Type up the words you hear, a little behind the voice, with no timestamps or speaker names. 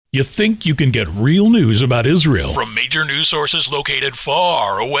You think you can get real news about Israel from major news sources located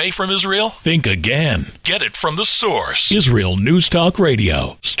far away from Israel? Think again. Get it from the source. Israel News Talk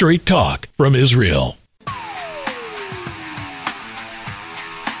Radio. Straight talk from Israel.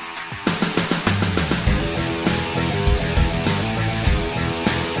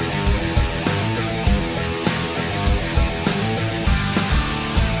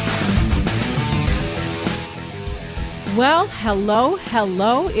 Well, hello.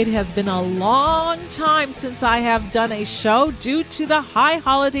 It has been a long time since I have done a show due to the high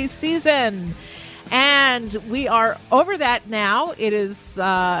holiday season. And we are over that now. It is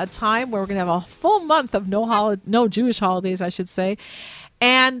a time where we're going to have a full month of no Jewish holidays, I should say.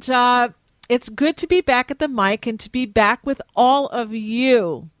 And it's good to be back at the mic and to be back with all of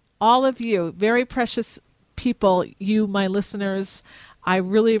you, very precious people, you, my listeners. I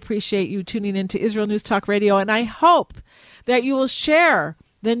really appreciate you tuning into Israel News Talk Radio, and I hope that you will share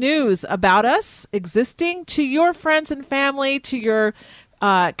the news about us existing to your friends and family, to your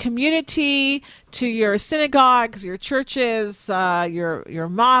community, to your synagogues, your churches, your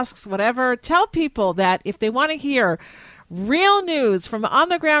mosques, whatever. Tell people that if they want to hear real news from on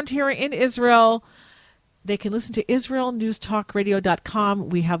the ground here in Israel, they can listen to IsraelNewsTalkRadio.com.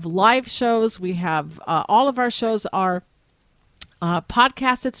 We have live shows. We have all of our shows are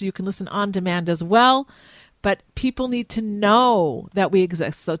podcasted, so you can listen on demand as well. But people need to know that we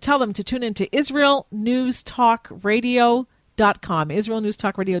exist. So tell them to tune into IsraelNewsTalkRadio.com,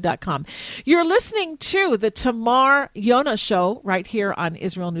 IsraelNewsTalkRadio.com. You're listening to the Tamar Yona Show right here on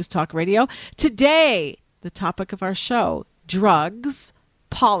Israel News Talk Radio. Today, the topic of our show, drugs,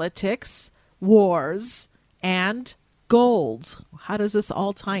 politics, wars, and gold. How does this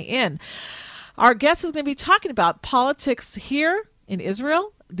all tie in? Our guest is going to be talking about politics here in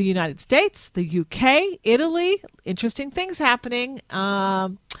Israel, the United States, the UK, Italy, interesting things happening,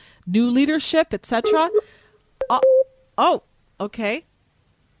 new leadership, etc. Okay.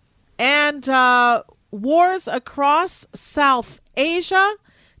 And wars across South Asia,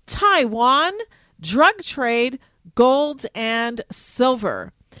 Taiwan, drug trade, gold, and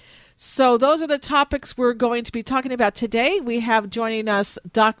silver. So those are the topics we're going to be talking about today. We have joining us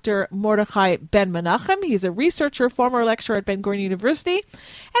Dr. Mordechai Ben-Menachem. He's a researcher, former lecturer at Ben-Gurion University,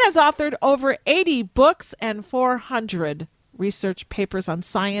 and has authored over 80 books and 400 research papers on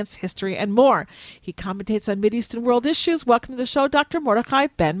science, history, and more. He commentates on Mideastern world issues. Welcome to the show, Dr. Mordechai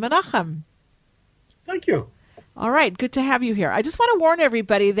Ben-Menachem. Thank you. All right, good to have you here. I just want to warn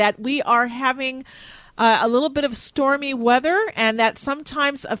everybody that we are having a little bit of stormy weather, and that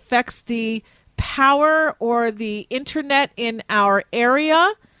sometimes affects the power or the internet in our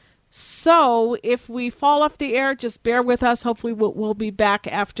area. So if we fall off the air, just bear with us. Hopefully we'll be back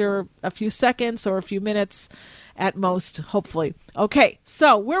after a few seconds or a few minutes at most, hopefully. Okay,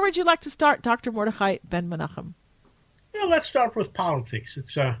 so where would you like to start, Dr. Mordechai Ben-Menachem? Well, let's start with politics.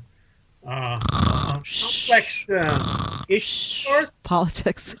 It's a complex issue.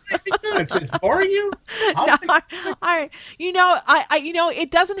 Politics. It's boring you?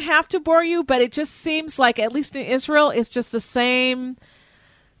 It doesn't have to bore you, but it just seems like, at least in Israel, it's just the same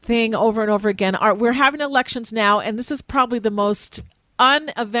thing over and over again. We're having elections now, and this is probably the most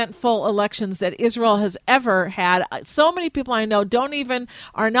uneventful elections that Israel has ever had. So many people I know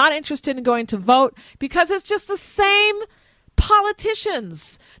are not interested in going to vote because it's just the same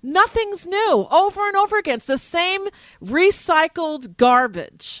politicians. Nothing's new. Over and over again. It's the same recycled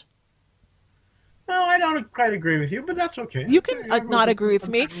garbage. Well, I don't quite agree with you, but that's okay. You can not agree with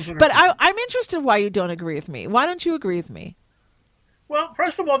me, but I'm interested why you don't agree with me. Why don't you agree with me? Well,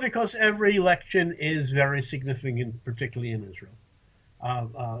 first of all, because every election is very significant, particularly in Israel.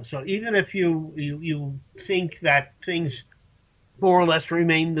 So even if you think that things more or less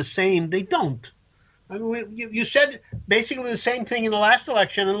remain the same, they don't. I mean, you said basically the same thing in the last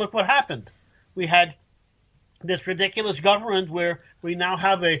election, and look what happened. We had this ridiculous government where we now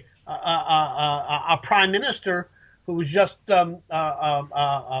have a prime minister who was just I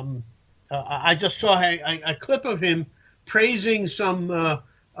just saw a clip of him praising some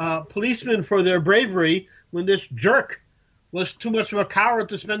policemen for their bravery when this jerk was too much of a coward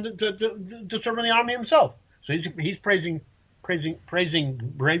to serve in the army himself. So he's praising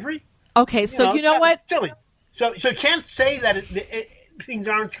bravery. Okay, so you know what? Silly. So you can't say that things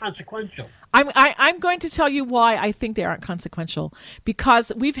aren't consequential. I'm going to tell you why I think they aren't consequential.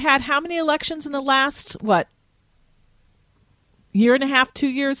 Because we've had how many elections in the last, year and a half, 2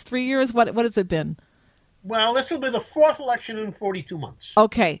 years, 3 years? What has it been? Well, this will be the fourth election in 42 months.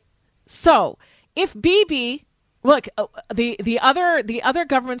 Okay. So if Bibi Look, the other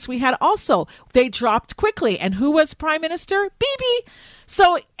governments we had also, they dropped quickly. And who was prime minister? Bibi.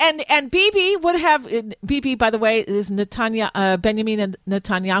 So and Bibi would have, Bibi, by the way, is Benjamin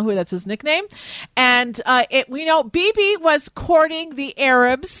Netanyahu. That's his nickname. And we know Bibi was courting the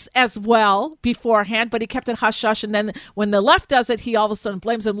Arabs as well beforehand, but he kept it hush hush. And then when the left does it, he all of a sudden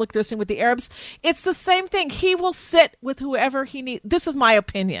blames them. Look, they're sitting with the Arabs. It's the same thing. He will sit with whoever he needs. This is my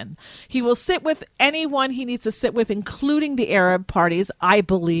opinion. He will sit with anyone he needs to sit with, including the Arab parties, I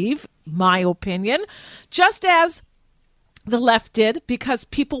believe, my opinion, just as the left did, because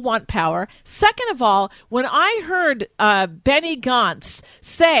people want power. Second of all, when I heard Benny Gantz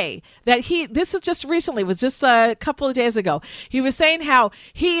say that this is just recently, was just a couple of days ago, he was saying how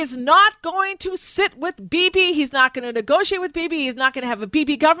he is not going to sit with Bibi, he's not going to negotiate with Bibi, he's not going to have a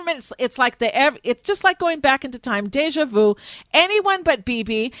Bibi government. It's just like going back into time, deja vu, anyone but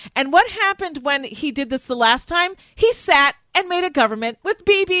Bibi. And what happened when he did this the last time? He sat and made a government with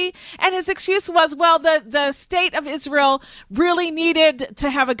Bibi. And his excuse was, well, the state of Israel really needed to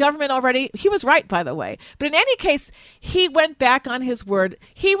have a government already. He was right, by the way. But in any case, he went back on his word.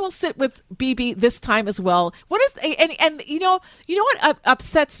 He will sit with Bibi this time as well. And you know what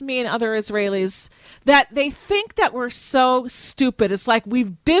upsets me and other Israelis? That they think that we're so stupid. It's like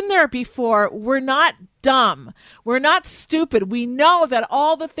we've been there before. We're not dumb. We're not stupid. We know that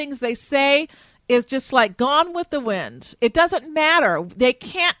all the things they say is just like gone with the wind. It doesn't matter. They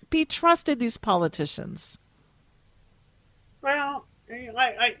can't be trusted, these politicians. Well,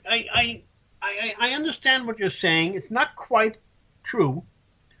 I understand what you're saying. It's not quite true.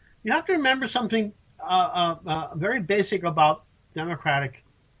 You have to remember something very basic about democratic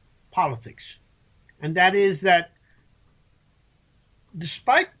politics, and that is that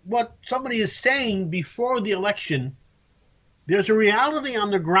despite what somebody is saying before the election, there's a reality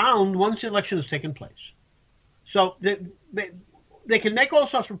on the ground once the election has taken place. So they can make all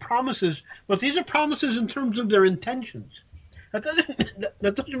sorts of promises, but these are promises in terms of their intentions. That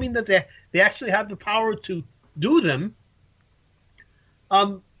doesn't mean that they actually have the power to do them.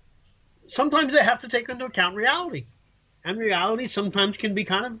 Sometimes they have to take into account reality. And reality sometimes can be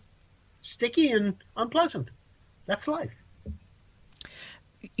kind of sticky and unpleasant. That's life.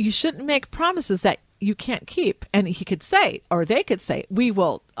 You shouldn't make promises that you can't keep. And he could say, or they could say, we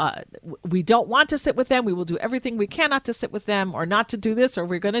don't want to sit with them. We will do everything we can not to sit with them, or not to do this, or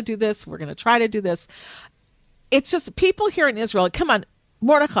we're going to do this. We're going to try to do this. It's just people here in Israel. Come on,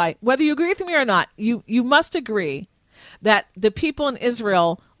 Mordechai, whether you agree with me or not, you must agree that the people in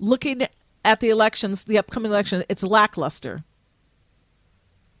Israel looking at the elections, the upcoming election, it's lackluster.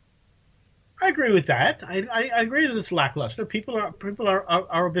 I agree with that. I agree that it's lackluster. People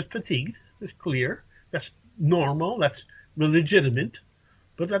are a bit fatigued. It's clear. That's normal. That's legitimate.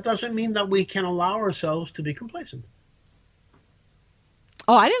 But that doesn't mean that we can allow ourselves to be complacent.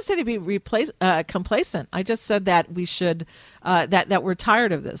 Oh, I didn't say to be complacent. I just said that we should, that we're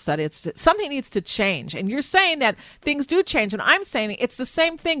tired of this, that it's something needs to change. And you're saying that things do change, and I'm saying it's the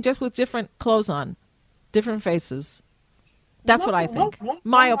same thing, just with different clothes on, different faces. That's what I think.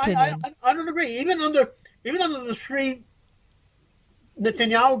 My opinion. I don't agree. Even under the three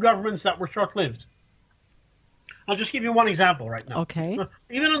Netanyahu governments that were short-lived. I'll just give you one example right now. Okay.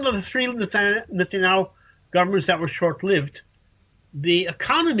 Even under the three Netanyahu governments that were short-lived, the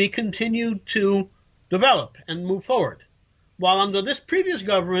economy continued to develop and move forward. While under this previous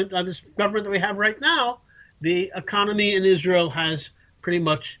government, this government that we have right now, the economy in Israel has pretty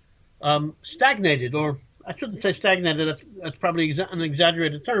much stagnated, or I shouldn't say stagnated, that's probably an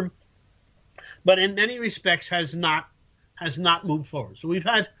exaggerated term, but in many respects has not moved forward. So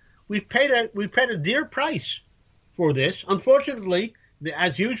we've paid a dear price for this. Unfortunately,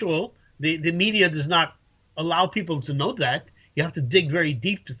 as usual, the media does not allow people to know that. You have to dig very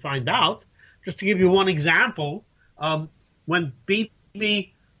deep to find out. Just to give you one example, when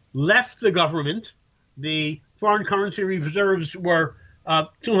Bibi left the government, the foreign currency reserves were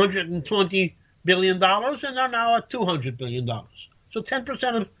 $220 billion, and are now at $200 billion. So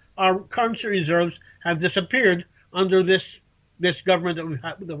 10% of our currency reserves have disappeared under this government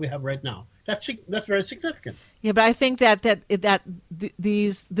that we have right now. That's very significant. Yeah, but I think that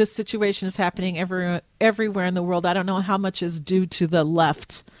this situation is happening everywhere in the world. I don't know how much is due to the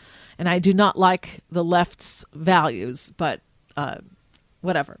left, and I do not like the left's values, but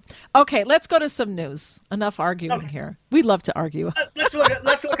whatever. Okay, let's go to some news. Enough arguing here. We love to argue. Let's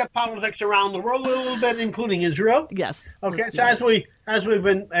look at politics around the world a little bit, including Israel. Yes. Okay. So as we've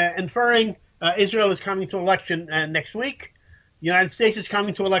been inferring, Israel is coming to election next week. The United States is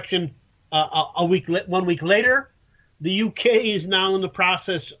coming to election 1 week later. The UK is now in the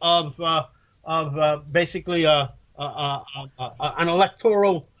process of basically an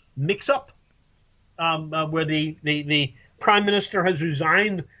electoral mix-up where the prime minister has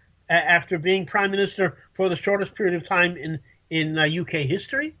resigned after being prime minister for the shortest period of time in UK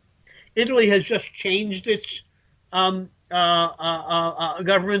history. Italy has just changed its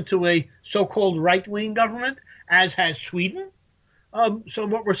government to a so-called right-wing government, as has Sweden. So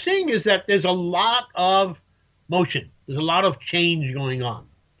what we're seeing is that there's a lot of motion. There's a lot of change going on.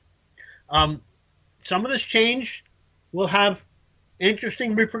 Some of this change will have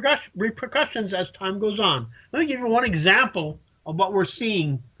interesting repercussions as time goes on. Let me give you one example of what we're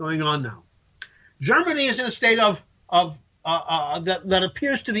seeing going on now. Germany is in a state of that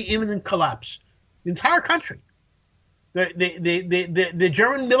appears to be imminent collapse. The entire country. The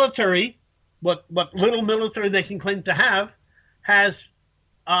German military, what little military they can claim to have, has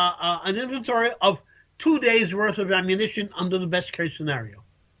an inventory of 2 days worth of ammunition under the best case scenario.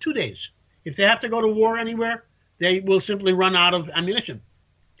 2 days. If they have to go to war anywhere, they will simply run out of ammunition.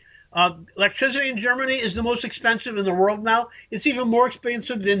 Electricity in Germany is the most expensive in the world now. It's even more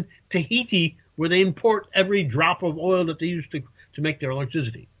expensive than Tahiti, where they import every drop of oil that they use to make their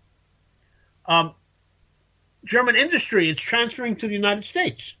electricity. German industry is transferring to the United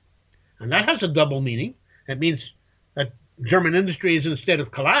States. And that has a double meaning. That means that German industry is in a state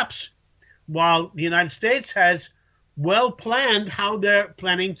of collapse, while the United States has well planned how they're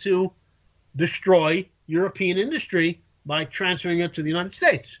planning to destroy European industry by transferring it to the United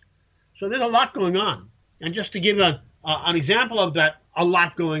States. So there's a lot going on. And just to give an example of that, a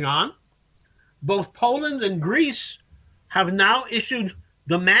lot going on, both Poland and Greece have now issued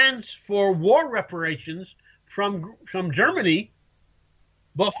demands for war reparations from Germany,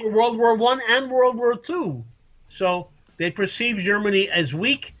 both for World War I and World War II. So they perceive Germany as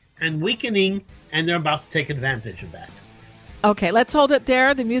weak and weakening, and they're about to take advantage of that. Okay, let's hold it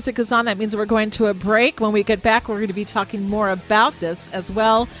there. The music is on. That means we're going to a break. When we get back, we're going to be talking more about this, as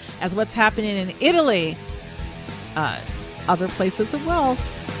well as what's happening in Italy, other places as well.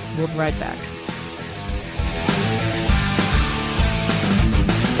 We'll be right back.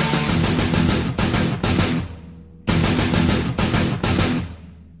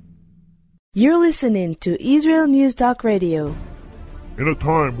 You're listening to Israel News Talk Radio. In a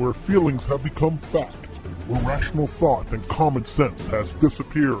time where feelings have become fact, where rational thought and common sense has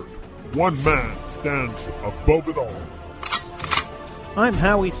disappeared, one man stands above it all. I'm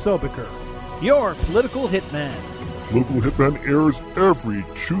Howie Sobiker, your political hitman. Political Hitman airs every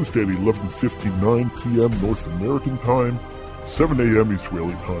Tuesday at 11:59 p.m. North American time, 7 a.m.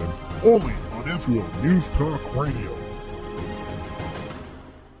 Israeli time, only on Israel News Talk Radio.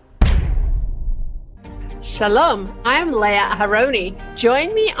 Shalom, I'm Leah Aharoni.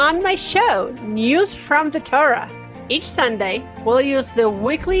 Join me on my show, News from the Torah. Each Sunday, we'll use the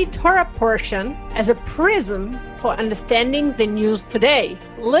weekly Torah portion as a prism for understanding the news today.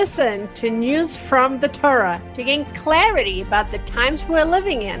 Listen to News from the Torah to gain clarity about the times we're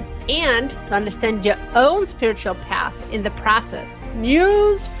living in and to understand your own spiritual path in the process.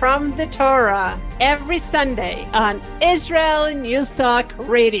 News from the Torah every Sunday on Israel News Talk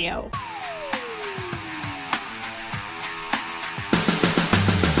Radio.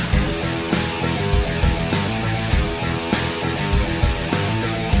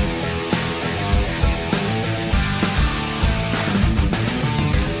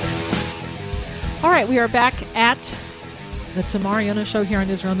 All right, we are back at the Tamar Yona Show here on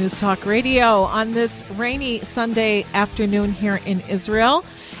Israel News Talk Radio on this rainy Sunday afternoon here in Israel.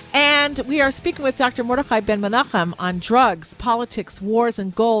 And we are speaking with Dr. Mordechai Ben Menachem on drugs, politics, wars,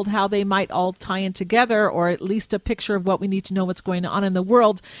 and gold, how they might all tie in together, or at least a picture of what we need to know what's going on in the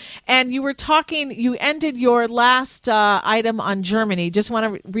world. And you were talking, you ended your last item on Germany. Just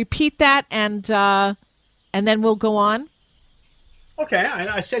want to repeat that, and then we'll go on. Okay,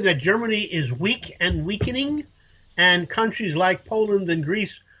 I said that Germany is weak and weakening, and countries like Poland and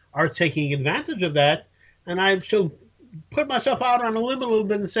Greece are taking advantage of that. And I shall put myself out on a limb a little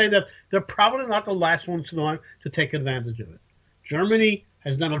bit and say that they're probably not the last ones to take advantage of it. Germany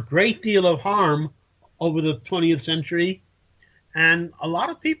has done a great deal of harm over the 20th century, and a lot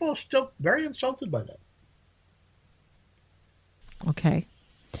of people are still very insulted by that. Okay.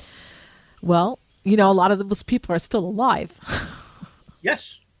 Well, you know, a lot of those people are still alive.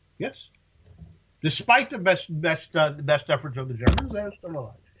 Yes. Despite the best efforts of the Germans, they're still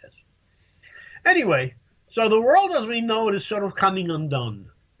alive. Yes. Anyway, so the world as we know it is sort of coming undone,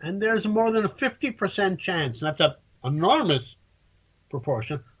 and there's more than a 50% chance. And that's an enormous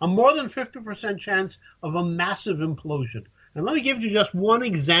proportion. A more than 50% chance of a massive implosion. And let me give you just one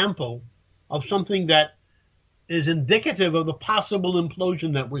example of something that indicative of the possible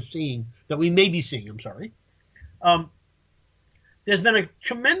implosion that we may be seeing. I'm sorry. There's been a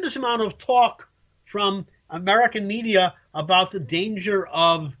tremendous amount of talk from American media about the danger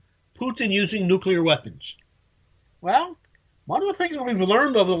of Putin using nuclear weapons. Well, one of the things that we've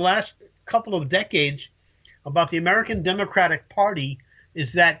learned over the last couple of decades about the American Democratic Party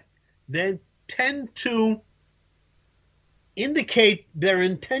is that they tend to indicate their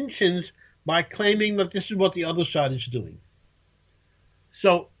intentions by claiming that this is what the other side is doing.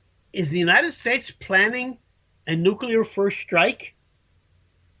 So, is the United States planning a nuclear first strike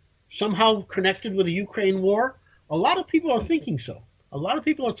somehow connected with the Ukraine war? A lot of people are thinking so. A lot of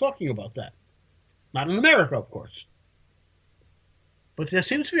people are talking about that. Not in America, of course. But there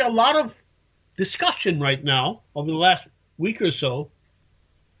seems to be a lot of discussion right now over the last week or so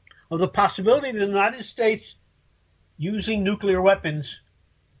of the possibility of the United States using nuclear weapons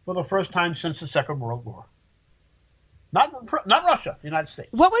for the first time since the Second World War. Not Russia, the United States.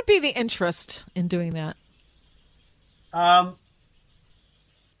 What would be the interest in doing that?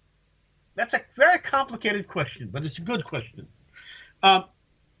 That's a very complicated question, but it's a good question.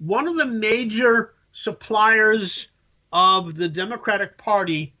 One of the major suppliers of the Democratic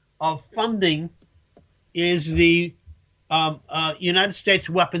Party of funding is the United States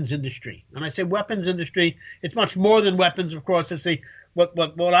weapons industry. And I say weapons industry, it's much more than weapons, of course. It's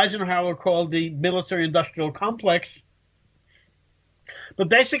what Eisenhower called the military-industrial complex. But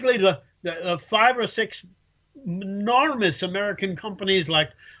basically, the 5 or 6 enormous American companies like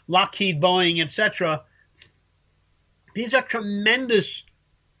Lockheed, Boeing, etc., these are tremendous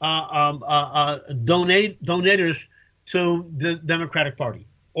donators to the Democratic Party,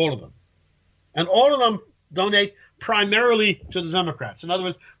 all of them. And all of them donate primarily to the Democrats. In other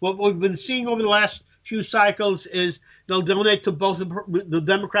words, what we've been seeing over the last few cycles is they'll donate to both the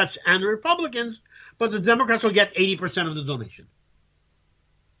Democrats and the Republicans, but the Democrats will get 80% of the donation.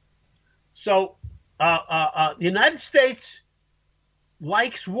 So the United States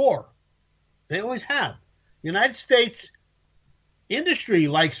likes war. They always have. The United States industry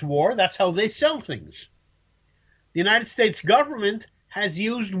likes war. That's how they sell things. The United States government has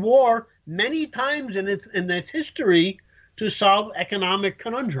used war many times in its history to solve economic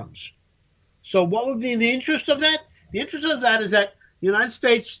conundrums. So what would be the interest of that? The interest of that is that the United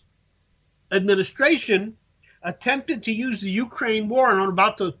States administration attempted to use the Ukraine war, and I'm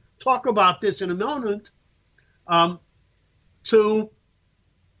about to talk about this in a moment, to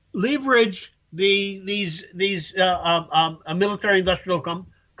leverage these military-industrial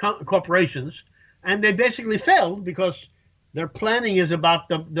corporations, and they basically failed because their planning is about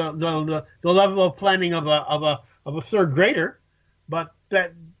the level of planning of a third grader, but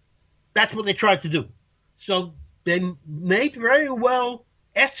that's what they tried to do. So they may very well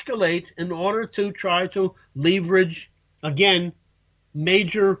escalate in order to try to leverage, again,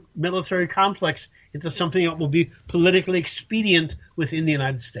 major military complex into something that will be politically expedient within the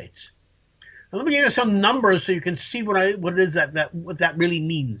United States. Now, let me give you some numbers so you can see what it is what that really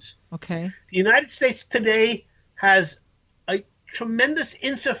means. Okay. The United States today has a tremendous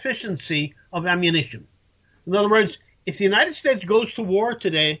insufficiency of ammunition. In other words, if the United States goes to war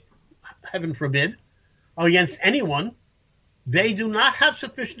today, heaven forbid, against anyone, they do not have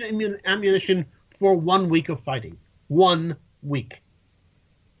sufficient ammunition for 1 week of fighting. 1 week.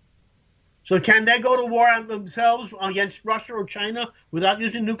 So can they go to war on themselves against Russia or China without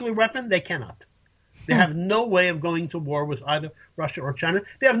using nuclear weapon? They cannot. They have no way of going to war with either Russia or China.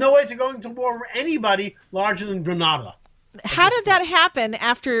 They have no way of going to war with anybody larger than Grenada. How did that happen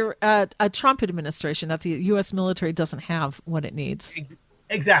after a Trump administration, that the U.S. military doesn't have what it needs?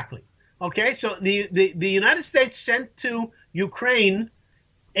 Exactly. Okay, so the United States sent to Ukraine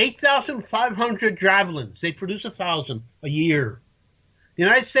 8,500 Javelins. They produce 1,000 a year. The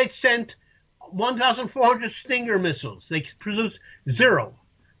United States sent 1,400 Stinger missiles. They produce 0.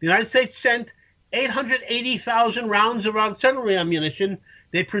 The United States sent 880,000 rounds of artillery ammunition.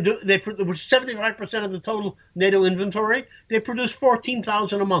 Which is 75% of the total NATO inventory. They produce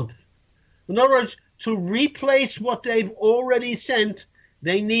 14,000 a month. In other words, to replace what they've already sent,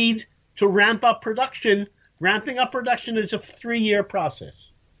 they need to ramp up production. Ramping up production is a 3-year process.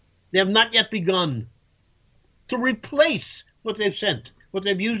 They have not yet begun to replace what they've sent, what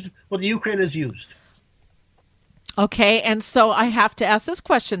they've used, what the Ukraine has used. Okay, and so I have to ask this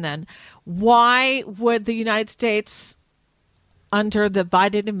question then. Why would the United States, under the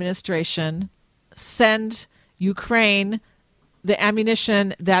Biden administration, send Ukraine the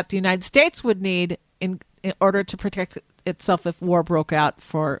ammunition that the United States would need in order to protect itself if war broke out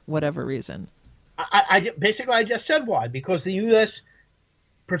for whatever reason? I just said why. Because the U.S.,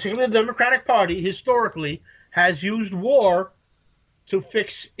 particularly the Democratic Party, historically has used war to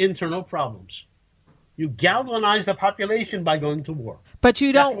fix internal problems. You galvanize the population by going to war. But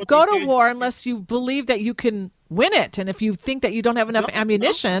you don't go to war unless you believe that you can win it. And if you think that you don't have enough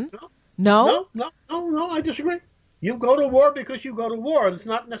ammunition, no, I disagree. You go to war because you go to war. It's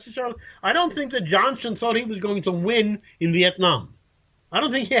not necessarily. I don't think that Johnson thought he was going to win in Vietnam. I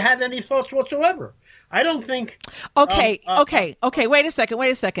don't think he had any thoughts whatsoever. I don't think. Okay. Wait a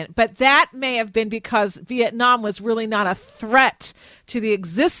second. But that may have been because Vietnam was really not a threat to the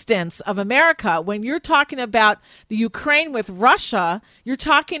existence of America. When you're talking about the Ukraine with Russia, you're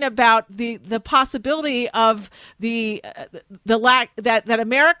talking about the possibility of the lack that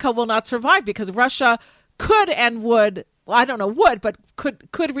America will not survive because Russia could and would. Well, I don't know but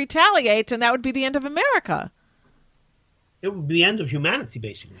could retaliate, and that would be the end of America. It would be the end of humanity,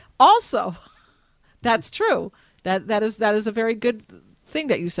 basically. Also. That's true. That is a very good thing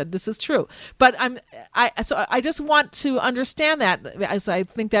that you said. This is true. But I just want to understand that, as I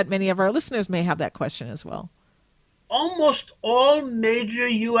think that many of our listeners may have that question as well. Almost all major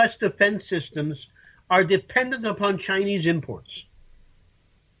U.S. defense systems are dependent upon Chinese imports.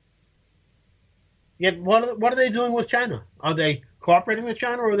 Yet what are they doing with China? Are they cooperating with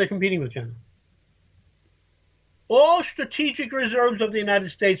China or are they competing with China? All strategic reserves of the United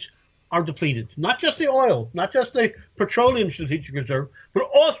States are depleted. Not just the oil, not just the petroleum strategic reserve, but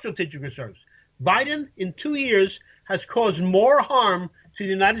all strategic reserves. Biden, in 2 years, has caused more harm to the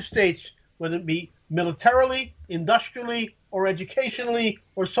United States, whether it be militarily, industrially, or educationally,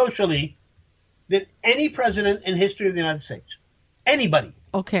 or socially, than any president in history of the United States. Anybody.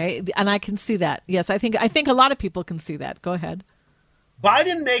 Okay, and I can see that. Yes, I think a lot of people can see that. Go ahead.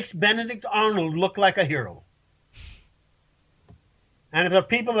 Biden makes Benedict Arnold look like a hero. And if the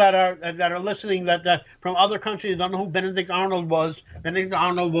people that are listening that from other countries don't know who Benedict Arnold was, Benedict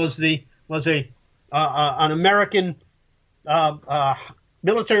Arnold was an American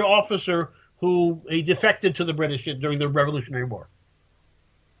military officer who he defected to the British during the Revolutionary War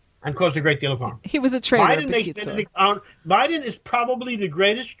and caused a great deal of harm. He was a traitor. Biden is probably the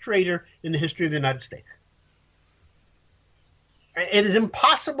greatest traitor in the history of the United States. It is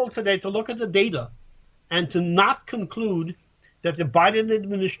impossible today to look at the data and to not conclude that the Biden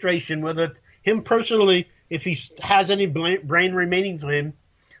administration, whether it's him personally, if he has any brain remaining to him,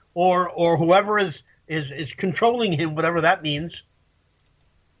 or whoever is controlling him, whatever that means,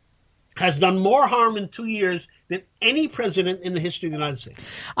 has done more harm in 2 years than any president in the history of the United States.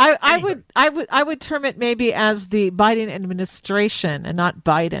 I would term it maybe as the Biden administration and not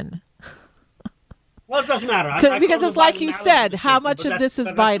Biden. Well, it doesn't matter. Because it's like you said, how much of this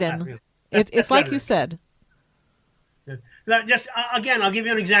is Biden? It's like you said. Just again, I'll give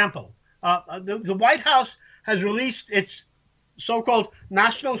you an example. The White House has released its so-called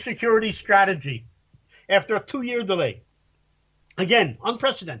national security strategy after a 2-year delay. Again,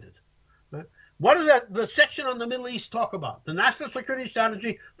 unprecedented. What does the section on the Middle East talk about? The national security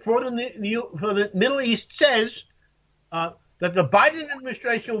strategy for the Middle East says that the Biden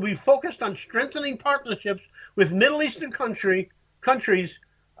administration will be focused on strengthening partnerships with Middle Eastern countries,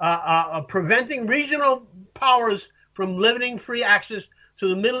 preventing regional powers from limiting free access to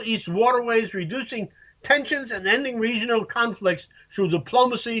the Middle East waterways, reducing tensions and ending regional conflicts through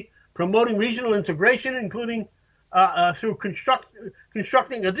diplomacy, promoting regional integration, including through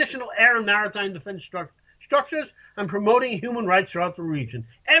constructing additional air and maritime defense structures, and promoting human rights throughout the region.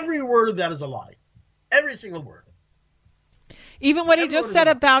 Every word of that is a lie. Every single word. Even what he just said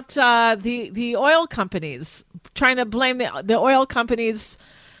about the oil companies, trying to blame the oil companies,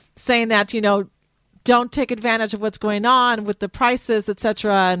 saying that, don't take advantage of what's going on with the prices, et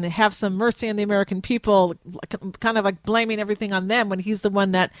cetera, and have some mercy on the American people, kind of like blaming everything on them when he's the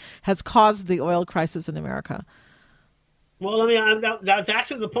one that has caused the oil crisis in America. Well, that's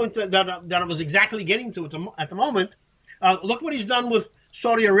actually the point that I was exactly getting to at the moment. Look what he's done with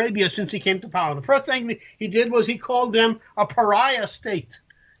Saudi Arabia since he came to power. The first thing he did was he called them a pariah state.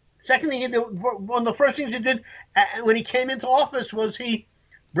 Second thing he did, one of the first things he did when he came into office was he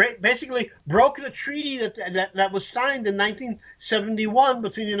basically broke the treaty that was signed in 1971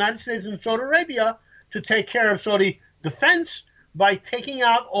 between the United States and Saudi Arabia to take care of Saudi defense by taking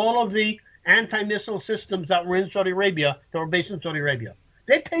out all of the anti-missile systems that were in Saudi Arabia, that were based in Saudi Arabia.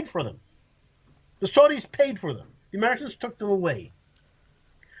 They paid for them. The Saudis paid for them. The Americans took them away.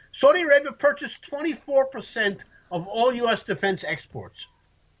 Saudi Arabia purchased 24% of all U.S. defense exports.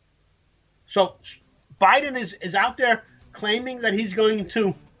 So Biden is out there claiming that he's going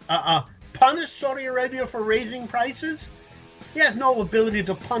to punish Saudi Arabia for raising prices. He has no ability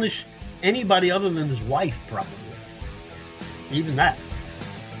to punish anybody other than his wife, probably. Even that.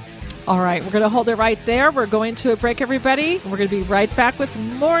 All right, we're going to hold it right there. We're going to a break, everybody. We're going to be right back with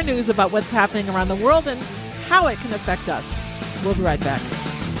more news about what's happening around the world and how it can affect us. We'll be right back.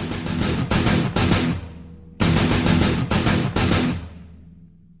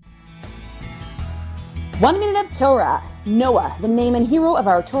 One minute of Torah. Noah, the name and hero of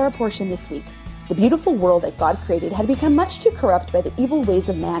our Torah portion this week. The beautiful world that God created had become much too corrupt by the evil ways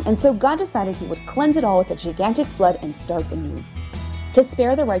of man, and so God decided he would cleanse it all with a gigantic flood and start anew. To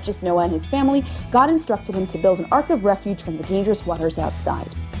spare the righteous Noah and his family, God instructed him to build an ark of refuge from the dangerous waters outside.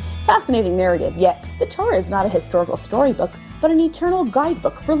 Fascinating narrative, yet the Torah is not a historical storybook, but an eternal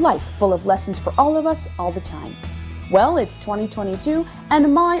guidebook for life, full of lessons for all of us, all the time. Well, it's 2022,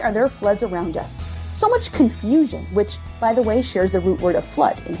 and my, are there floods around us. So much confusion, which, by the way, shares the root word of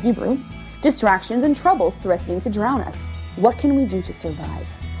flood in Hebrew. Distractions and troubles threatening to drown us. What can we do to survive?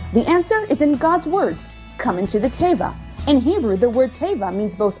 The answer is in God's words. Come into the Teva. In Hebrew, the word Teva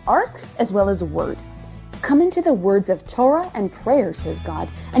means both ark as well as word. Come into the words of Torah and prayer, says God,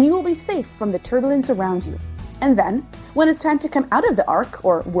 and you will be safe from the turbulence around you. And then, when it's time to come out of the ark,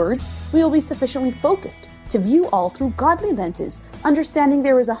 or words, we will be sufficiently focused to view all through godly lenses, understanding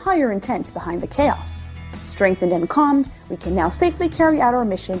there is a higher intent behind the chaos. Strengthened and calmed, we can now safely carry out our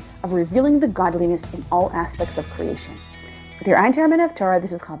mission of revealing the godliness in all aspects of creation. With your Ein Minute of Torah,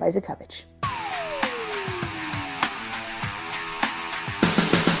 this is Chava Izakovich.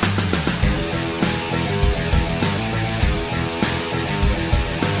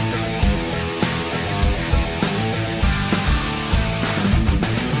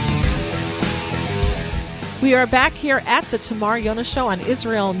 We are back here at the Tamar Yona Show on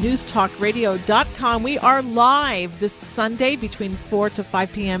IsraelNewsTalkRadio.com. We are live this Sunday between 4 to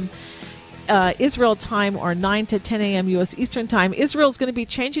 5 p.m. Israel time, or 9 to 10 a.m. U.S. Eastern time. Israel is going to be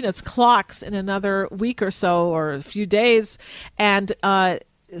changing its clocks in another week or so, or a few days, and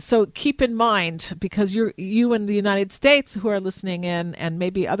so keep in mind, because you in the United States who are listening in, and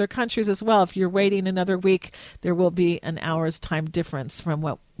maybe other countries as well, if you're waiting another week, there will be an hour's time difference from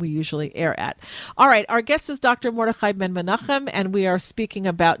what we usually air at. All right, our guest is Dr. Mordechai Ben Menachem, and we are speaking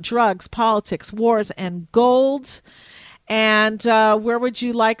about drugs, politics, wars, and gold. And where would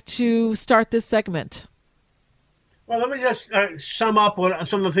you like to start this segment? Well, let me just sum up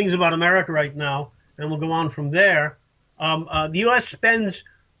some of the things about America right now, and we'll go on from there. The U.S. spends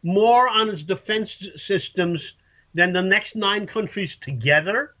more on its defense systems than the next 9 countries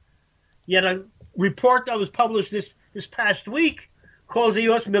together. Yet a report that was published this past week calls the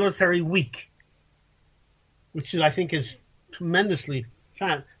U.S. military weak, which I think is tremendously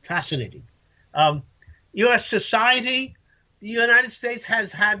fascinating. U.S. society, the United States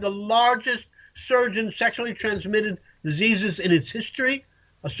has had the largest surge in sexually transmitted diseases in its history,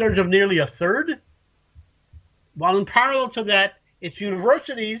 a surge of nearly a third. While in parallel to that, its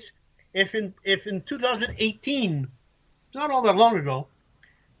universities, if in 2018, not all that long ago,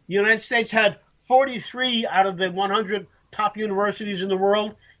 the United States had 43 out of the 100 top universities in the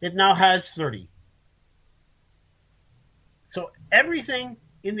world, it now has 30. So everything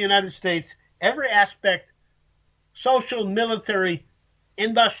in the United States, every aspect, social, military,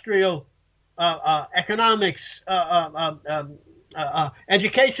 industrial, economics,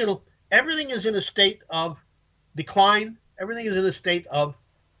 educational, everything is in a state of decline. Everything is in a state of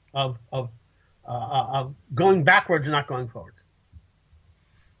going backwards and not going forwards.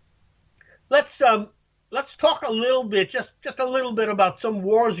 Let's talk a little bit, just a little bit, about some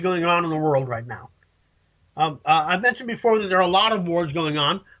wars going on in the world right now. I've mentioned before that there are a lot of wars going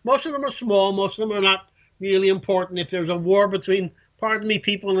on. Most of them are small. Most of them are not really important. If there's a war between, pardon me,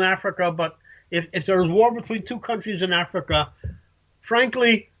 people in Africa, but if there's a war between 2 countries in Africa,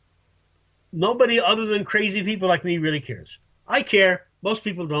 frankly, nobody other than crazy people like me really cares. I care. Most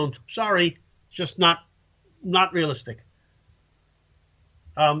people don't. Sorry. It's just not realistic.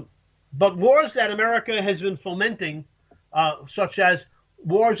 But wars that America has been fomenting, such as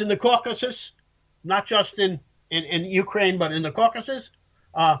wars in the Caucasus, not just in Ukraine, but in the Caucasus,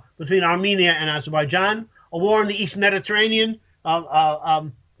 between Armenia and Azerbaijan, a war in the East Mediterranean.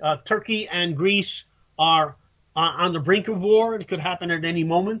 Turkey and Greece are on the brink of war. It could happen at any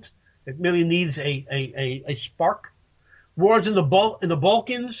moment. It merely needs a spark. Wars in the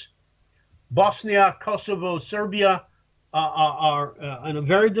Balkans, Bosnia, Kosovo, Serbia are in a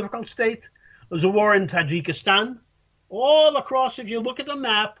very difficult state. There's a war in Tajikistan. All across, if you look at the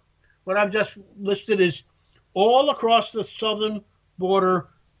map, what I've just listed is all across the southern border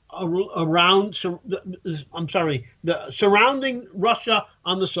around, surrounding Russia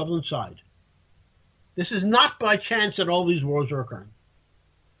on the southern side. This is not by chance that all these wars are occurring.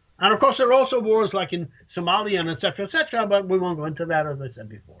 And of course, there are also wars like in Somalia and et cetera, but we won't go into that, as I said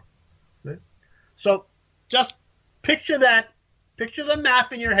before. Right? So just picture that. Picture the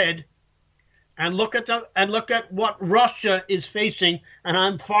map in your head, and look at what Russia is facing. And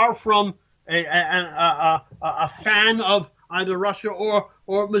I'm far from a fan of either Russia or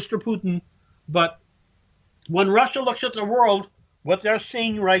Mr. Putin, but when Russia looks at the world, what they're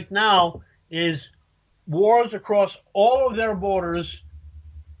seeing right now is wars across all of their borders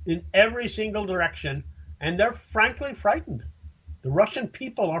in every single direction, and they're frankly frightened. The Russian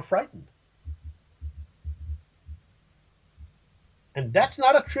people are frightened. And that's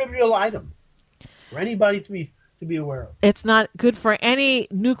not a trivial item for anybody to be aware of. It's not good for any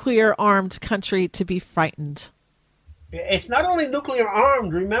nuclear-armed country to be frightened. It's not only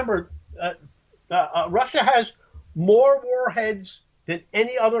nuclear-armed. Remember, Russia has more warheads than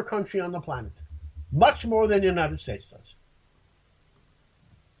any other country on the planet. Much more than the United States does.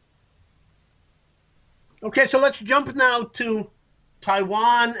 Okay, so let's jump now to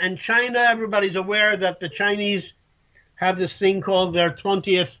Taiwan and China. Everybody's aware that the Chinese have this thing called their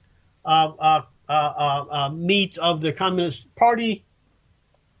 20th meet of the Communist Party,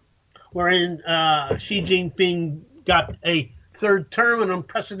 wherein Xi Jinping got a third term, an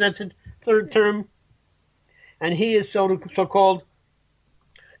unprecedented third term, and he is so-called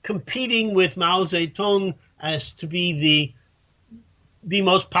competing with Mao Zedong as to be the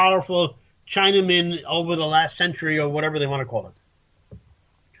most powerful Chinaman over the last century, or whatever they want to call it.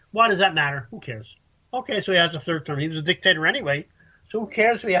 Why does that matter? Who cares? Okay, so he has a third term. He was a dictator anyway, so who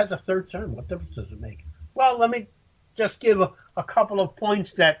cares if he has a third term? What difference does it make? Well, let me just give a couple of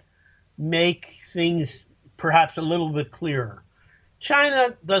points that make things perhaps a little bit clearer.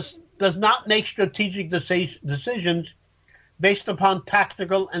 China does not make strategic decisions based upon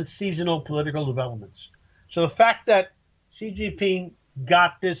tactical and seasonal political developments. So the fact that Xi Jinping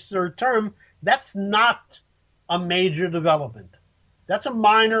got this third term, that's not a major development. That's a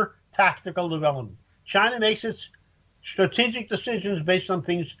minor tactical development. China makes its strategic decisions based on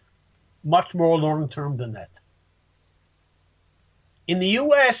things much more long-term than that. In the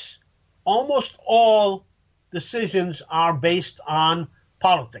U.S., almost all decisions are based on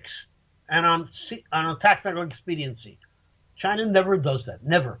politics and on tactical expediency. China never does that,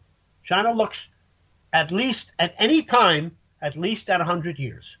 never. China looks at least at any time, at least at 100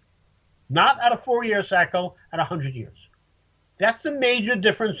 years. Not at a 4-year cycle, at 100 years. That's the major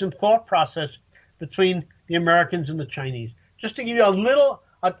difference in thought process between the Americans and the Chinese. Just to give you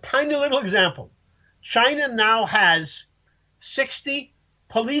a tiny little example. China now has 60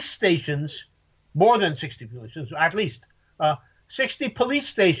 police stations, more than 60 police stations, at least 60 police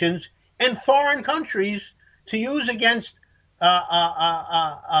stations in foreign countries to use against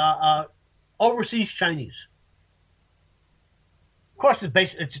overseas Chinese. Of course,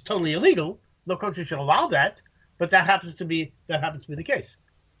 it's totally illegal. No country should allow that, but that happens to be the case.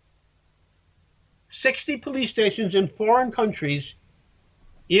 60 police stations in foreign countries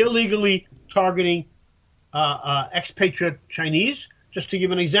illegally targeting expatriate Chinese. Just to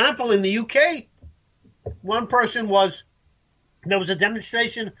give an example, in the UK, there was a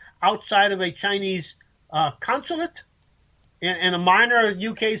demonstration outside of a Chinese consulate in a minor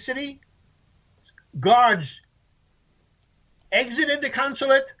UK city. Guards exited the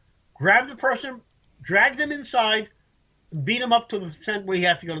consulate, grabbed the person, dragged them inside, beat him up to the extent where he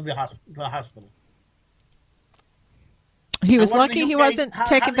had to go to the hospital. He was lucky he wasn't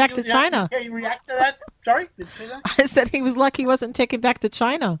taken back to China. Can you react to that? Sorry? Did you say that? I said he was lucky he wasn't taken back to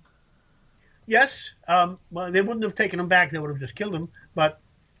China. Yes. Well, they wouldn't have taken him back. They would have just killed him. But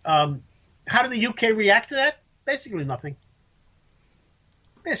how did the UK react to that? Basically nothing.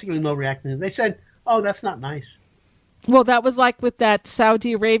 Basically no reaction. They said, oh, that's not nice. Well, that was like with that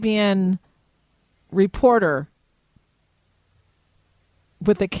Saudi Arabian reporter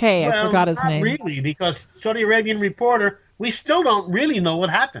with the K. I forgot his name. Not really, because Saudi Arabian reporter, we still don't really know what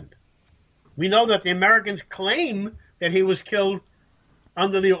happened. We know that the Americans claim that he was killed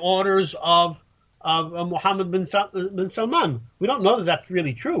under the orders of Mohammed bin Salman. We don't know that that's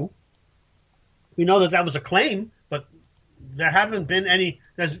really true. We know that that was a claim, but there haven't been any.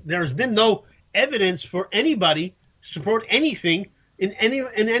 There's been no evidence for anybody to support anything in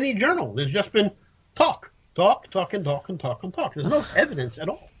any journal. There's just been talk. There's no evidence at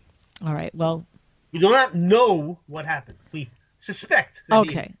all. All right. Well, we do not know what happened. We suspect that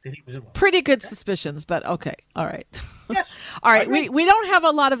he was involved. Pretty good suspicions, but okay. All right. Yes. All right. We don't have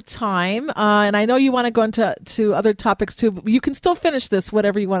a lot of time, and I know you want to go into other topics too. But you can still finish this,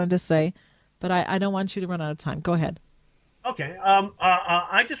 whatever you wanted to say, but I don't want you to run out of time. Go ahead. Okay.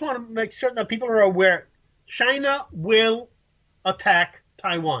 I just want to make certain that people are aware. China will attack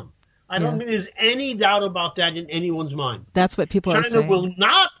Taiwan. I don't think there's any doubt about that in anyone's mind. That's what people are saying. China will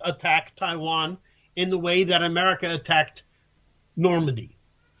not attack Taiwan in the way that America attacked Normandy.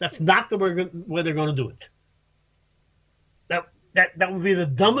 That's not the way they're going to do it. That would be the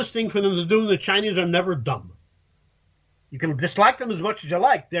dumbest thing for them to do. The Chinese are never dumb. You can dislike them as much as you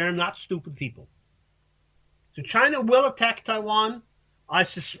like. They're not stupid people. So China will attack Taiwan. I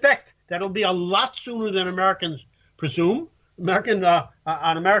suspect that'll be a lot sooner than Americans presume.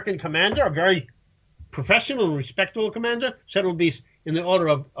 An American commander, a very professional and respectable commander, said it'll be in the order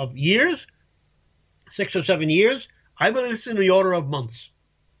of years, 6 or 7 years. I believe it's in the order of months.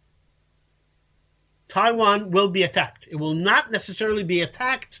 Taiwan will be attacked. It will not necessarily be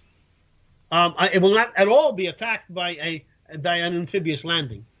attacked. It will not at all be attacked by an amphibious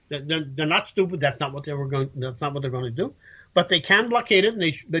landing. They're not stupid. That's not what they're going to do. But they can blockade it,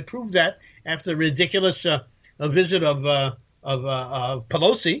 and they proved that after the ridiculous visit of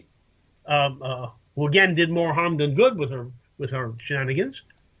Pelosi, who again did more harm than good with her shenanigans.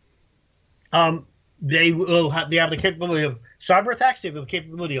 They have the capability of cyber attacks. They have the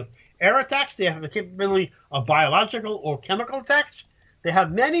capability of air attacks. They have the capability of biological or chemical attacks. They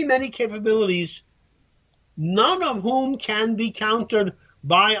have many, many capabilities, none of whom can be countered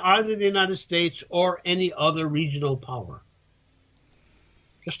by either the United States or any other regional power.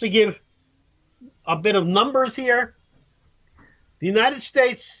 Just to give a bit of numbers here, the United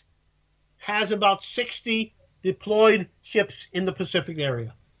States has about 60 deployed ships in the Pacific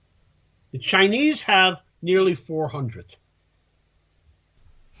area. The Chinese have nearly 400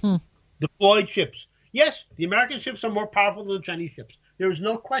 deployed ships. Yes, the American ships are more powerful than the Chinese ships. There is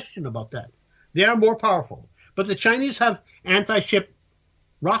no question about that. They are more powerful. But the Chinese have anti-ship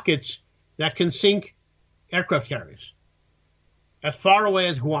rockets that can sink aircraft carriers as far away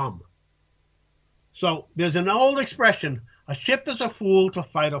as Guam. So there's an old expression, a ship is a fool to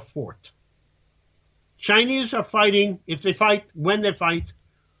fight a fort. Chinese are fighting, when they fight,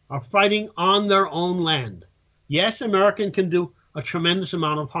 are fighting on their own land. Yes, American can do a tremendous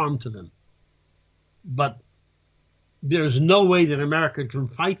amount of harm to them. But there's no way that America can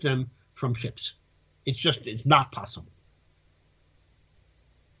fight them from ships. It's not possible.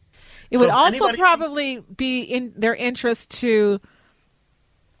 It would also probably be in their interest to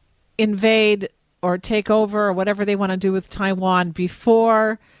invade or take over or whatever they want to do with Taiwan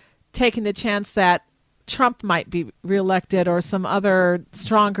before taking the chance that Trump might be reelected or some other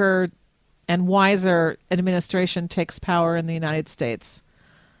stronger and wiser administration takes power in the United States.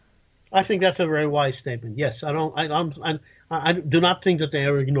 I think that's a very wise statement. Yes, I do not think that they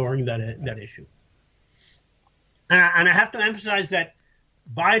are ignoring that issue. And I have to emphasize that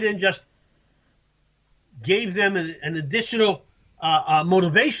Biden just gave them an additional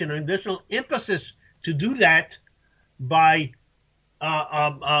motivation, an additional emphasis to do that by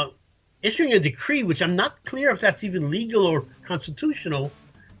issuing a decree, which I'm not clear if that's even legal or constitutional,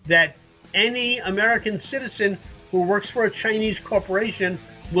 that any American citizen who works for a Chinese corporation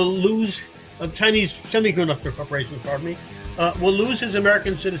will lose, a Chinese semiconductor corporation, will lose his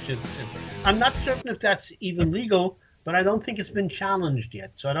American citizenship. I'm not certain if that's even legal, but I don't think it's been challenged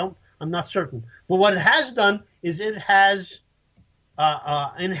yet. So I'm not certain. But what it has done is it has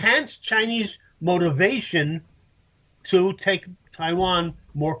enhanced Chinese motivation to take Taiwan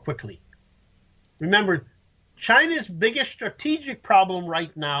more quickly. Remember, China's biggest strategic problem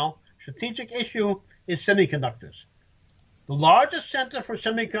right now, strategic issue, is semiconductors. The largest center for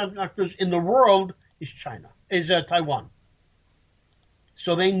semiconductors in the world is Taiwan.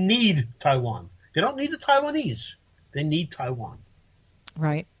 So they need Taiwan. They don't need the Taiwanese. They need Taiwan.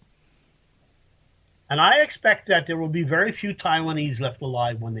 Right. And I expect that there will be very few Taiwanese left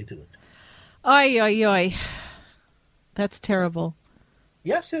alive when they do it. Oy, oy, oy. That's terrible.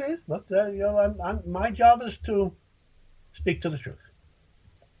 Yes, it is. But my job is to speak to the truth.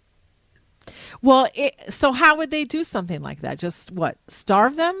 Well, so how would they do something like that? Just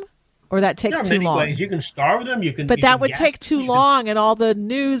starve them? Or that takes too long? Ways. You can starve them. But that would take too long, and all the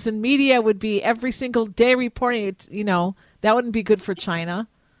news and media would be every single day reporting it. That wouldn't be good for China.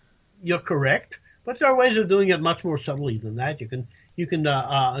 You're correct. But there are ways of doing it much more subtly than that. You can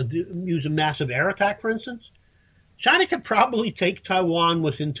use a massive air attack, for instance. China could probably take Taiwan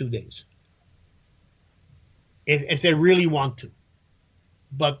within 2 days if they really want to.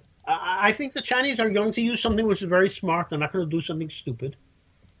 But I think the Chinese are going to use something which is very smart. They're not going to do something stupid.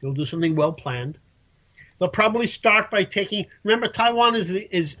 They'll do something well planned. They'll probably start by taking. Remember, Taiwan is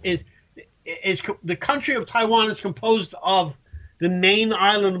the country of Taiwan is composed of the main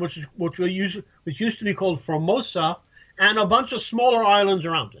island, which used to be called Formosa, and a bunch of smaller islands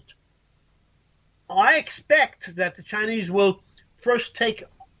around it. I expect that the Chinese will first take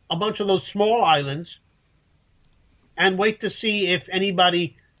a bunch of those small islands and wait to see if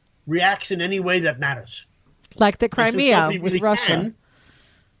anybody reacts in any way that matters. Like the Crimea with Russia.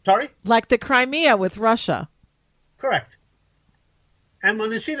 Sorry? Like the Crimea with Russia. Correct. And when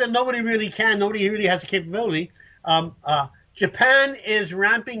they see that nobody really has the capability, Japan is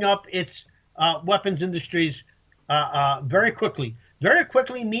ramping up its weapons industries very quickly. Very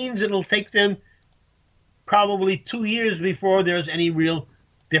quickly means it'll take them probably 2 years before there's any real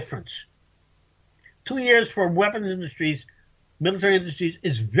difference. 2 years for weapons industries, military industries,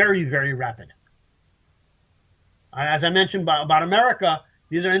 is very, very rapid. As I mentioned about America,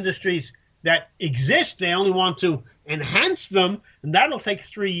 these are industries that exist. They only want to enhance them, and that'll take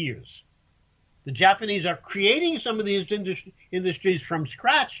 3 years. The Japanese are creating some of these industries from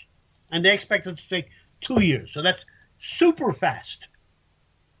scratch, and they expect it to take 2 years. So that's super fast.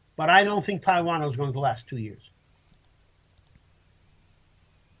 But I don't think Taiwan is going to last 2 years.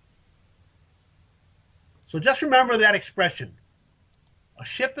 So just remember that expression. A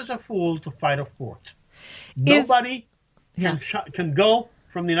ship is a fool to fight a fort. Nobody can go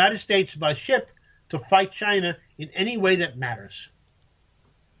from the United States by ship to fight China in any way that matters.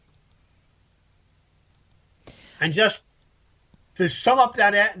 And just to sum up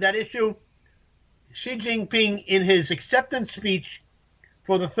that issue, Xi Jinping, in his acceptance speech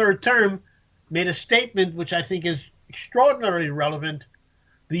for the third term, made a statement which I think is extraordinarily relevant.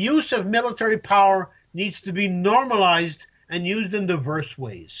 The use of military power needs to be normalized and used in diverse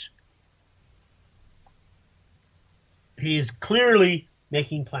ways. He is clearly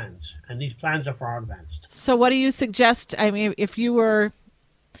making plans, and these plans are far advanced. So what do you suggest? I mean, if you were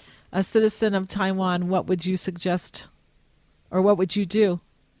a citizen of Taiwan, what would you suggest, or what would you do?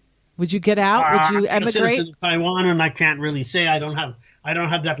 Would you get out? Would you emigrate? I'm a citizen of Taiwan, and I can't really say. I don't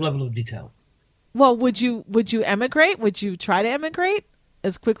have that level of detail. Well, would you emigrate? Would you try to emigrate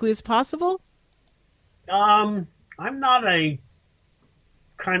as quickly as possible? I'm not the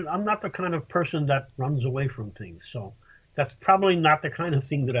kind of person that runs away from things. So that's probably not the kind of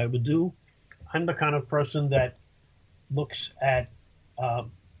thing that I would do. I'm the kind of person that looks at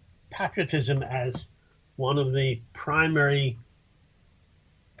patriotism as one of the primary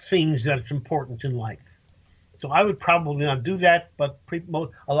things that's important in life. So I would probably not do that, but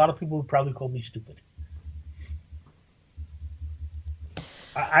a lot of people would probably call me stupid.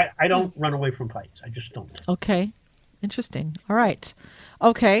 I don't run away from fights. I just don't. Okay. Interesting. All right.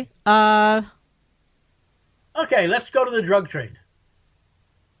 Okay. Okay, let's go to the drug trade.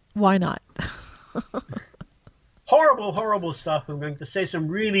 Why not? Horrible, horrible stuff. I'm going to say some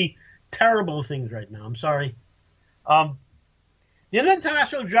really terrible things right now. I'm sorry. The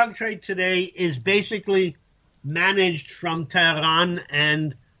international drug trade today is basically managed from Tehran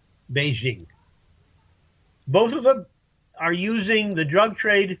and Beijing. Both of them are using the drug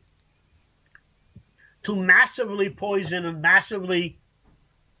trade to massively poison and massively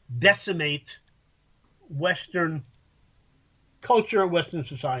decimate Western culture, Western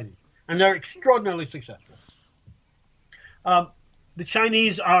society. And they're extraordinarily successful. The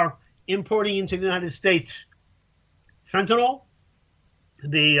Chinese are importing into the United States fentanyl.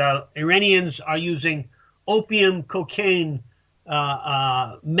 The Iranians are using opium, cocaine,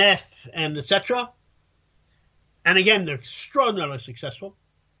 meth, and etc. And again, they're extraordinarily successful.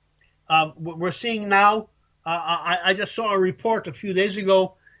 We're seeing now, I just saw a report a few days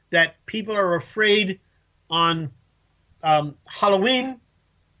ago that people are afraid on Halloween,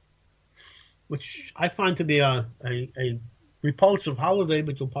 which I find to be a repulsive holiday,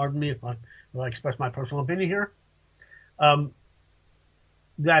 but you'll pardon me if I express my personal opinion here,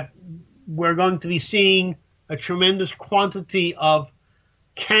 that we're going to be seeing a tremendous quantity of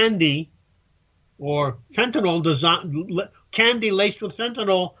candy or fentanyl candy laced with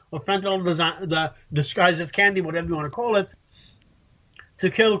fentanyl, or fentanyl disguised as candy, whatever you want to call it, to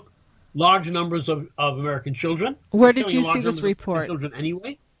kill large numbers of American children. Where did you see this report? Children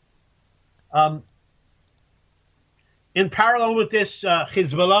anyway. In parallel with this,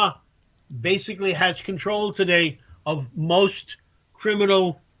 Hezbollah basically has control today of most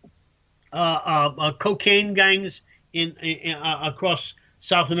criminal cocaine gangs in across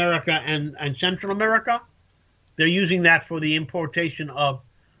South America and Central America. They're using that for the importation of,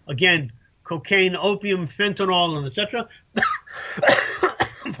 again, cocaine, opium, fentanyl, and etc.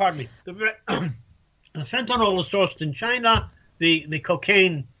 Pardon me. The fentanyl is sourced in China, the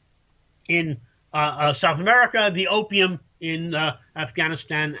cocaine in South America, the opium in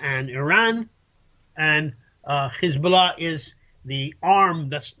Afghanistan and Iran, and Hezbollah is the arm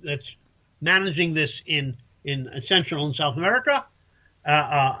that's managing this in Central and South America.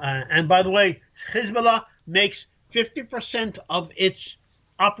 And by the way, Hezbollah makes 50% of its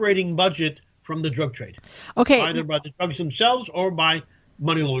operating budget from the drug trade. Okay. Either by the drugs themselves or by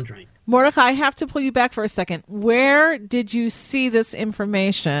money laundering. Mordechai, I have to pull you back for a second. Where did you see this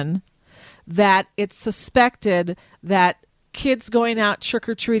information that it's suspected that kids going out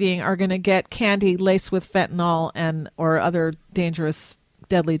trick-or-treating are going to get candy laced with fentanyl or other dangerous,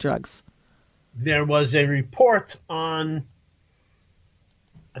 deadly drugs? There was a report on,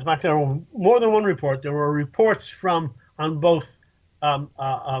 in fact, there were more than one report. There were reports on both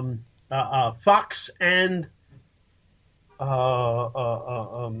Fox and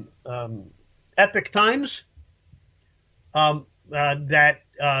Epic Times that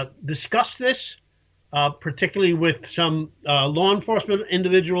discussed this, particularly with some law enforcement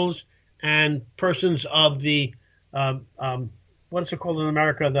individuals and persons of the, what is it called in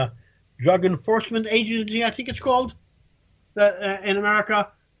America? The Drug Enforcement Agency, I think it's called, in America.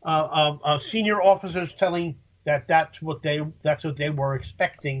 Senior officers telling that that's what they were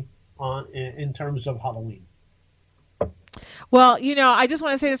expecting in terms of Halloween. Well, I just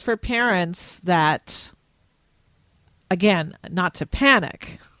want to say this for parents that, again, not to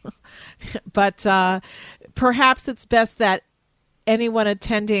panic, but perhaps it's best that anyone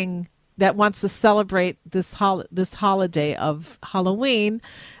attending that wants to celebrate this holiday of Halloween,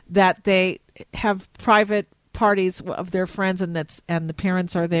 that they have private parties of their friends and the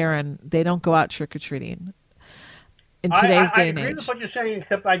parents are there and they don't go out trick-or-treating in today's day and age. I agree with what you're saying,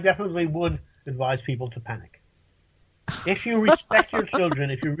 except I definitely would advise people to panic. If you respect your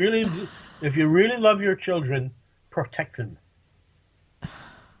children, if you really love your children, protect them.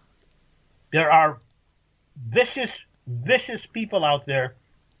 There are vicious people out there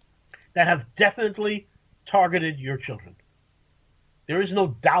that have definitely targeted your children. There is no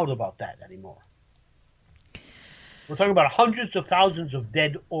doubt about that anymore. We're talking about hundreds of thousands of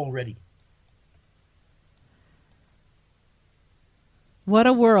dead already. What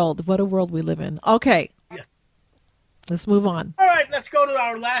a world we live in. Okay. Yeah. Let's move on. All right, let's go to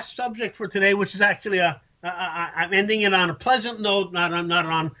our last subject for today, which is actually I'm ending it on a pleasant note, not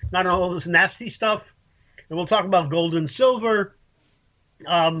on all this nasty stuff. And we'll talk about gold and silver.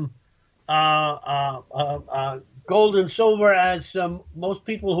 Gold and silver, as most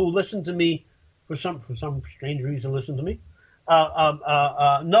people who listen to me, for some strange reason, listen to me.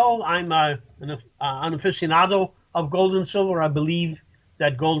 No, I'm an aficionado of gold and silver. I believe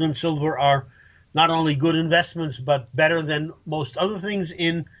that gold and silver are not only good investments, but better than most other things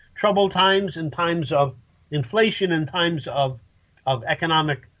in troubled times, in times of inflation, in times of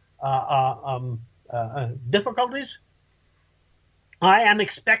economic difficulties. I am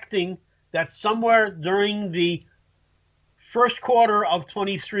expecting that somewhere during the first quarter of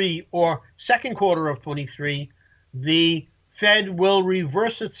 23 or second quarter of 23, the Fed will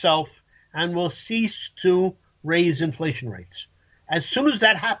reverse itself and will cease to raise inflation rates. As soon as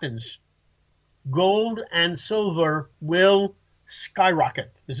that happens, gold and silver will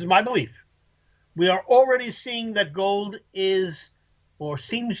skyrocket. This is my belief. We are already seeing that gold is, or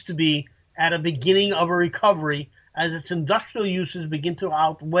seems to be, at a beginning of a recovery as its industrial uses begin to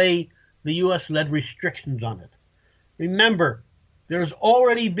outweigh the U.S.-led restrictions on it. Remember, there's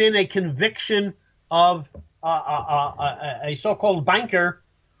already been a conviction of a so-called banker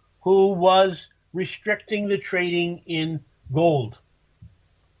who was restricting the trading in gold.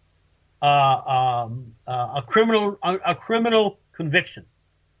 A criminal conviction.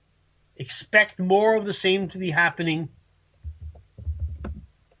 Expect more of the same to be happening.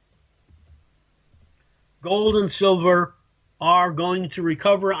 Gold and silver are going to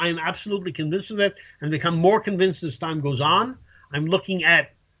recover. I am absolutely convinced of that and become more convinced as time goes on. I'm looking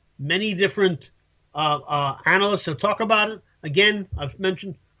at many different analysts that talk about it. Again, I've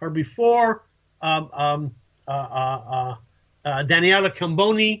mentioned her before. Daniela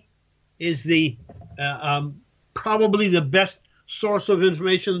Camboni is the probably the best source of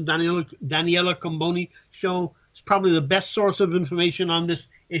information. Daniela Camboni show is probably the best source of information on this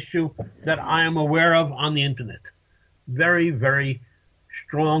issue that I am aware of on the internet. Very, very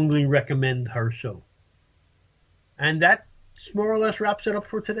strongly recommend her show. And that more or less wraps it up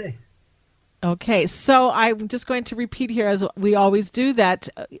for today. Okay, so I'm just going to repeat here, as we always do, that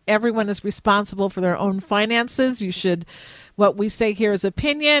everyone is responsible for their own finances. What we say here is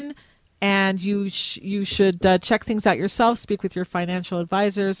opinion, and you should check things out yourself, speak with your financial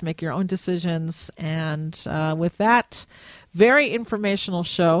advisors, make your own decisions. And with that, very informational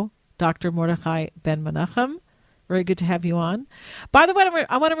show, Dr. Mordechai Ben-Menachem. Very good to have you on. By the way,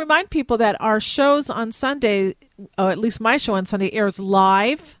 I want to remind people that our shows on Sunday, or at least my show on Sunday, airs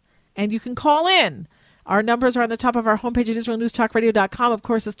live, and you can call in. Our numbers are on the top of our homepage at IsraelNewsTalkRadio.com. Of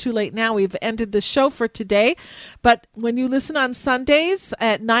course, it's too late now. We've ended the show for today. But when you listen on Sundays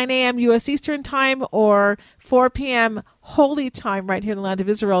at 9 a.m. U.S. Eastern Time or 4 p.m. Holy Time right here in the Land of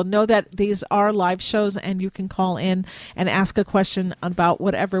Israel, know that these are live shows and you can call in and ask a question about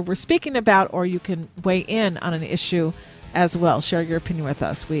whatever we're speaking about, or you can weigh in on an issue as well. Share your opinion with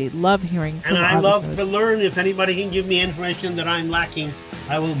us. We love hearing from our listeners. And I love to learn. If anybody can give me information that I'm lacking,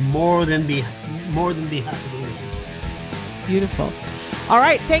 I will more than be happy to listen. Beautiful. All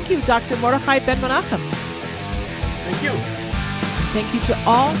right. Thank you, Dr. Mordechai Ben Menachem. Thank you. Thank you to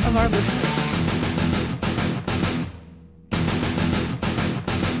all of our listeners.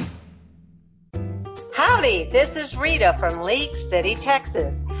 Howdy, this is Rita from League City,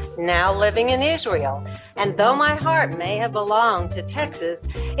 Texas, now living in Israel. And though my heart may have belonged to Texas,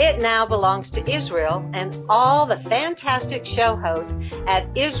 it now belongs to Israel and all the fantastic show hosts at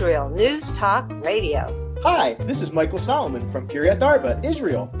Israel News Talk Radio. Hi, this is Michael Solomon from Kiryat Arba,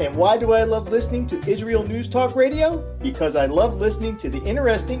 Israel. And why do I love listening to Israel News Talk Radio? Because I love listening to the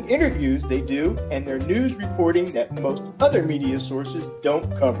interesting interviews they do and their news reporting that most other media sources don't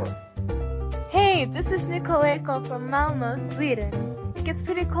cover. Hey, this is Nicole Eko from Malmö, Sweden. It gets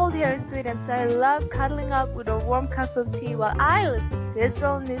pretty cold here in Sweden, so I love cuddling up with a warm cup of tea while I listen to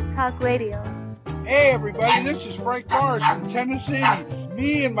Israel News Talk Radio. Hey everybody, this is Frank Morris from Tennessee.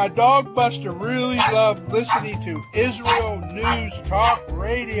 Me and my dog Buster really love listening to Israel News Talk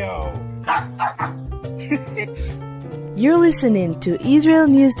Radio. You're listening to Israel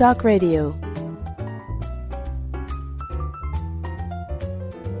News Talk Radio.